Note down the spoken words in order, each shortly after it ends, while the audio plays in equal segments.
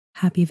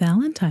Happy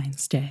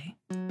Valentine's Day.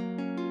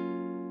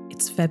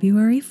 It's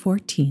February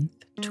 14th,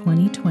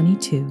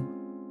 2022.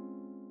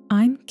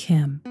 I'm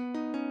Kim,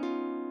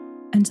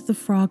 and the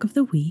frog of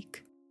the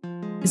week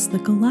is the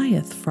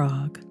Goliath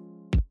frog.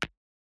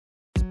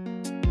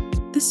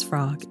 This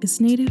frog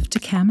is native to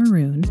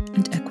Cameroon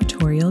and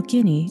Equatorial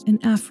Guinea in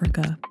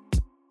Africa.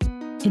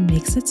 It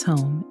makes its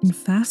home in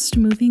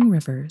fast-moving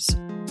rivers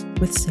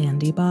with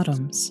sandy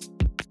bottoms.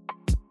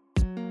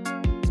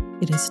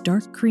 It is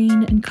dark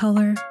green in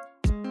color,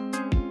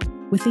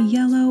 with a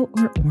yellow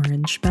or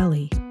orange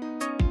belly.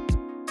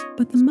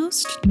 But the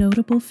most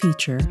notable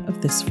feature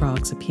of this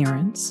frog's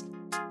appearance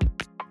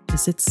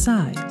is its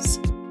size,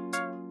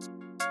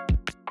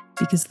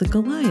 because the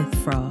Goliath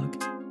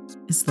frog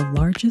is the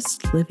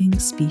largest living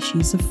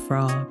species of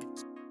frog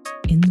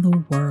in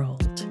the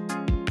world.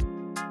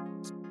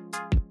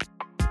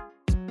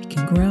 It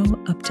can grow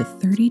up to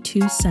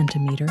 32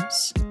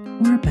 centimeters,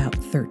 or about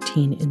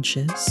 13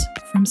 inches,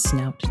 from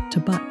snout to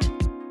butt.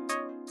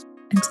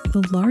 And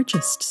the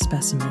largest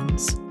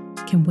specimens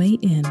can weigh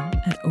in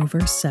at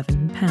over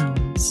 7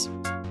 pounds.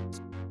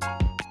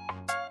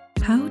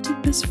 How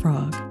did this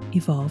frog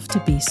evolve to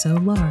be so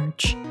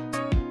large?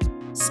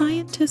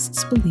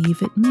 Scientists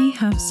believe it may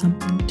have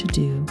something to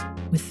do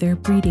with their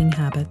breeding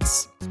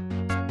habits.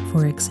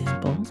 For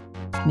example,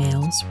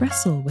 males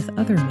wrestle with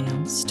other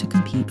males to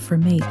compete for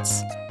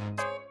mates.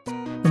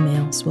 The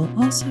males will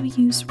also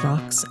use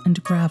rocks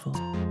and gravel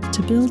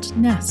to build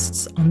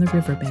nests on the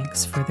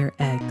riverbanks for their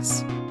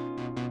eggs.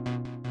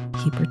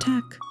 He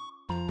protect,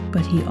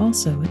 but he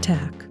also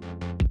attack.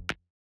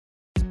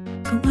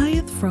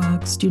 Goliath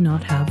frogs do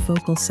not have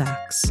vocal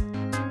sacs,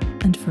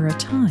 and for a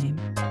time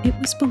it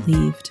was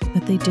believed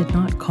that they did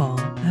not call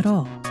at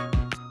all.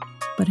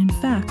 But in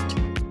fact,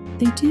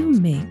 they do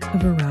make a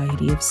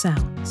variety of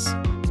sounds,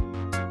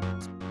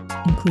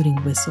 including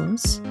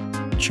whistles,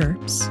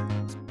 chirps,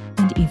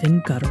 and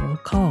even guttural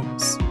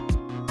calls.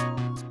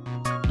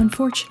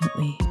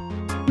 Unfortunately,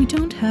 we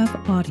don't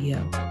have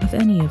audio of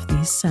any of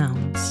these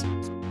sounds.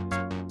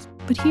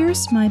 But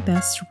here's my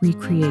best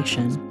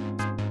recreation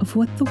of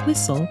what the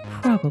whistle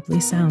probably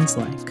sounds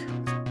like.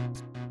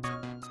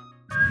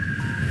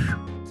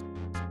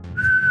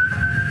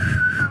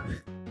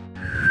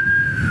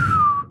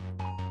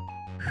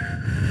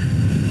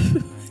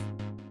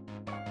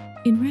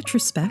 In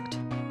retrospect,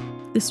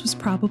 this was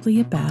probably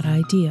a bad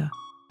idea,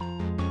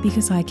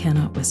 because I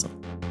cannot whistle.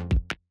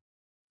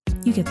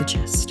 You get the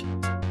gist.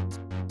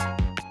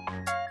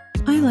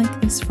 I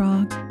like this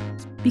frog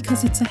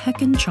because it's a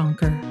heckin'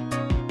 chonker,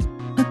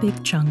 a big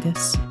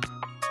chungus,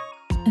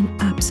 an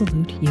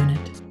absolute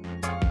unit.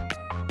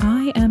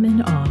 I am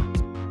in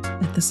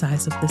awe at the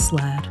size of this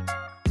lad.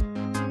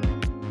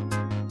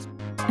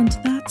 And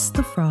that's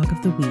the frog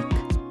of the week.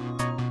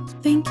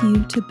 Thank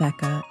you to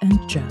Becca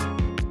and Joe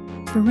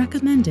for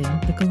recommending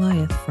the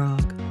Goliath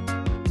frog.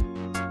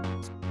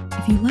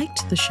 If you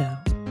liked the show,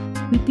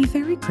 we'd be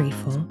very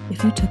grateful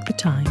if you took the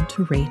time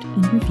to rate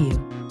and review.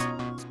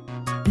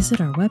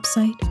 Visit our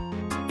website,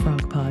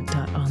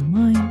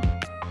 frogpod.online,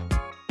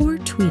 or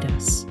tweet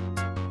us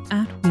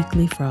at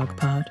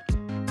weeklyfrogpod.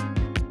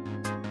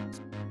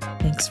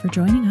 Thanks for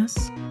joining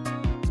us.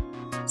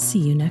 See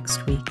you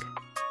next week.